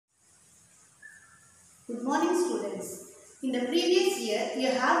Good morning students. In the previous year you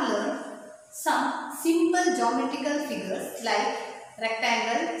have learned some simple geometrical figures like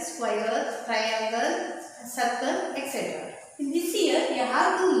rectangle, square, triangle, circle, etc. In this year you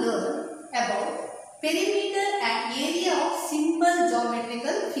have to learn about perimeter and area of simple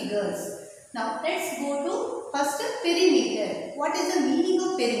geometrical figures. Now let's go to first perimeter. What is the meaning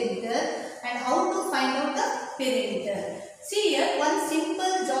of perimeter and how to find out the perimeter? See here, one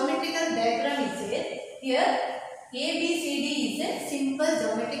simple geometrical diagram is there. Here ABCD is a simple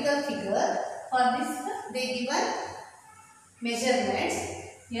geometrical figure. For this they given measurements.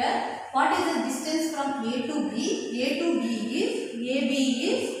 Here what is the distance from A to B? A to B is AB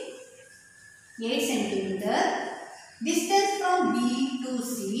is 8 cm. Distance from B to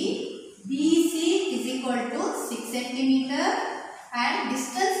C, BC is equal to 6 cm. And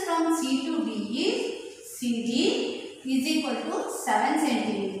distance from C to D is CD is equal to 7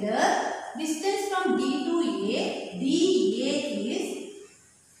 cm. Distance from D to A, DA is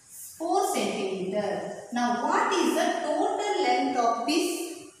 4 cm. Now what is the total length of this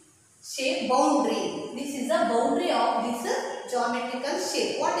shape boundary? This is the boundary of this geometrical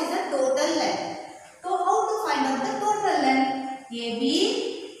shape. What is the total length? So how to find out the total length? AB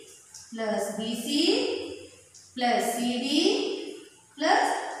plus BC plus CD plus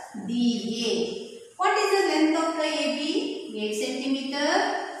DA. What is the length of the AB? 8 cm.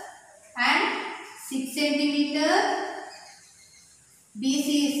 And 6 cm, BC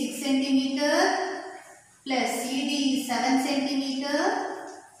is 6 cm, plus CD is 7 cm,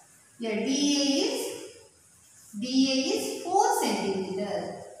 here DA is 4 cm.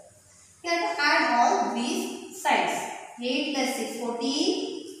 You have to add all these sides. 8 plus 6,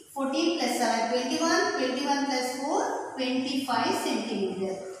 14, 14 plus 7, 21, 21 plus 4, 25 cm.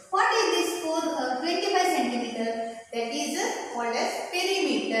 What is this 25 cm? That is called as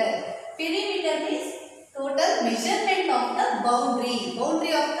perimeter. Perimeter is total measurement of the boundary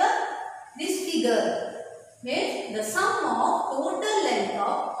of this figure, where the sum of total length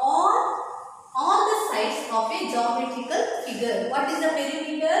of all the sides of a geometrical figure. What is the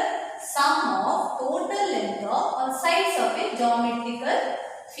perimeter? Sum of total length of all sides of a geometrical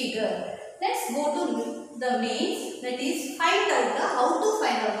figure. Let's go to the means, that is find out how to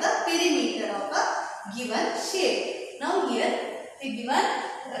find out the perimeter of a given shape. Now here they given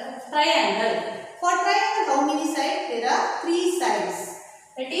triangle. For triangle, how many sides? There are 3 sides.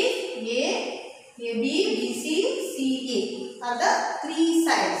 That is AB, BC, CA are the 3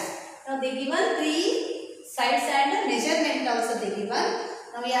 sides. Now they given 3 sides and measurement also they given.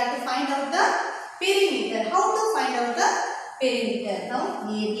 Now we have to find out the perimeter. How to find out the perimeter? Now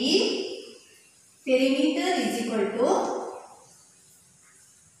AB perimeter is equal to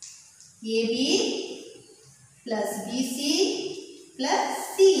AB plus BC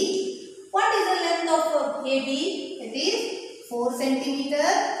plus CA. What is the length of AB? It is 4 cm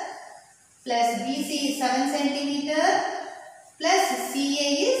plus BC is 7 cm plus CA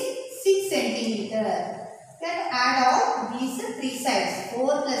is 6 cm. Then add all these 3 sides.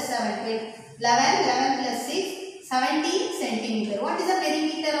 4 plus 7, 11, 11 plus 6, 17 cm. What is the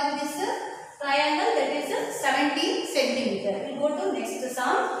perimeter of this triangle? That is 17 cm. We go to next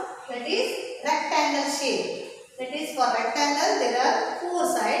sum, that is rectangle shape. That is for rectangle there are 4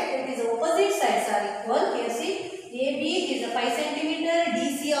 sides. That is opposite sides are equal. Here see AB is 5 cm,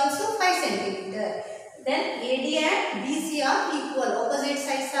 DC also 5 cm. Then AD and BC are equal. Opposite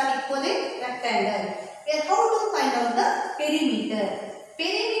sides are equal in rectangle. Here how to find out the perimeter?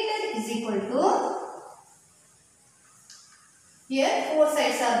 Perimeter is equal to, here 4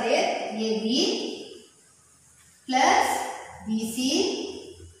 sides are there. AB plus BC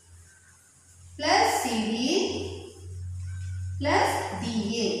plus CD plus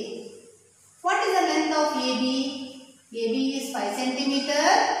DA. What is the length of AB? AB is 5 cm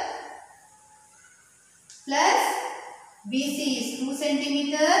plus BC is 2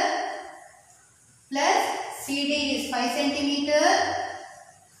 cm plus CD is 5 cm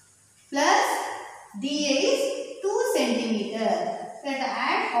plus DA is 2 cm. Let us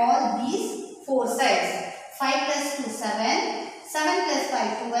add all these 4 sides. 5 plus 2 7, 7 plus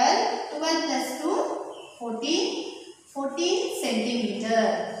 5 12, 12 plus 2 14, 14 cm.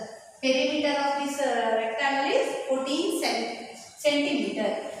 Perimeter of this rectangle is 14 cm.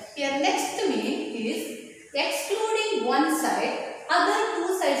 Here next mean is excluding one side, other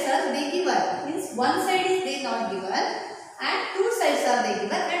 2 sides are they given. Means one side is they not given and 2 sides are they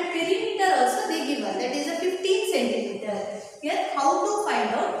given and perimeter also they given. That is a 15 cm. Here how to find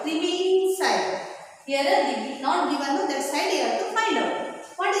out remaining side? Here they not given on that side you have to find out.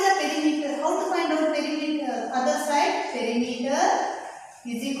 What is the perimeter? How to find out perimeter? Other side perimeter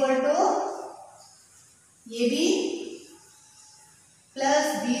is equal to AB plus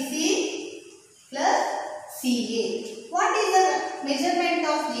BC plus CA. What is the measurement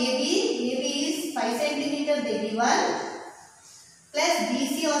of AB? AB is 5 cm they given, plus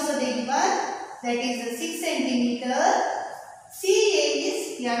BC also they given, that is 6 cm. CA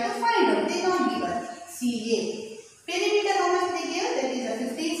is you have to find out, they not given. CA. Perimeter how much they give? That is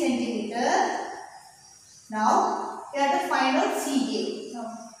a 15 cm. Now you have to find out CA. Now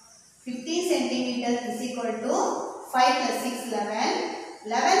 15 cm is equal to 5 plus 6 11.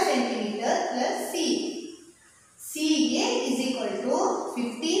 11 cm plus C. CA is equal to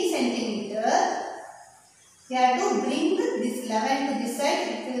 15 cm. You have to bring this 11 to this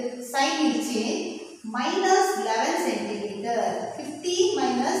side. Sign will change. Minus 11 cm. 15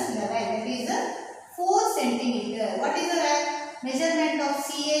 minus 11. That is 4 cm. What is the measurement of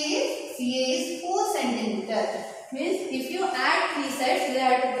CA is? CA is 4 cm. Means if you add three sides, you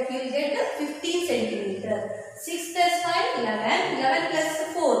will get 15 cm. 6 plus 5, 11. 11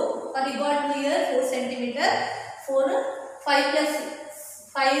 plus 4. What we got here? 4 cm. 4, 5 plus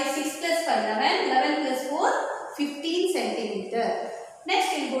 5, 6 plus 5, 11. 11 plus 4, 15 cm. Next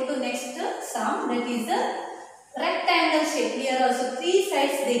we will go to next sum, that is the rectangle shape. Here also 3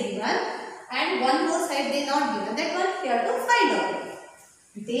 sides they given and one more side they not given. That one you have to find out.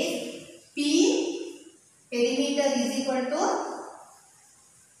 It is P perimeter is equal to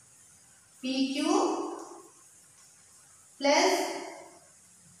PQ plus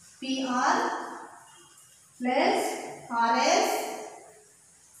PR plus RS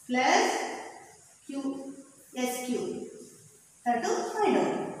plus SQ. Have to find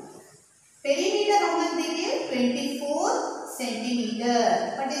out. Perimeter how much they give? 24 cm.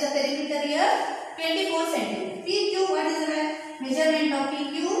 What is the perimeter here? 24 cm. PQ, what is the measurement of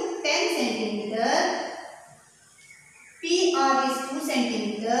PQ? 10 cm. PR is 2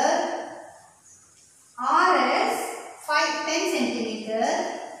 cm. RS 10 cm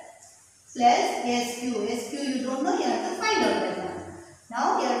plus SQ. You don't know, you have to find out that one. Now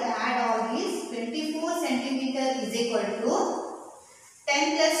you have to add all these. 24 cm is equal to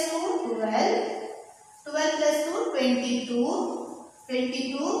 10 plus 2, 12. 12 plus 2, 22.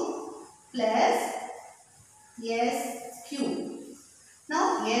 22 plus SQ.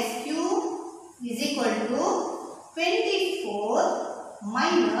 Now SQ is equal to 24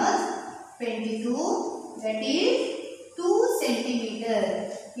 minus 22, that is 2 cm.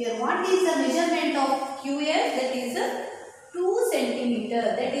 Here what is the measurement of QS? That is 2 cm.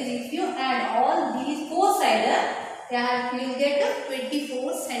 That is if you add all these four sides, you will get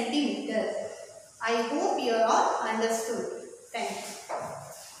 24 cm. I hope you all understood. Thank you.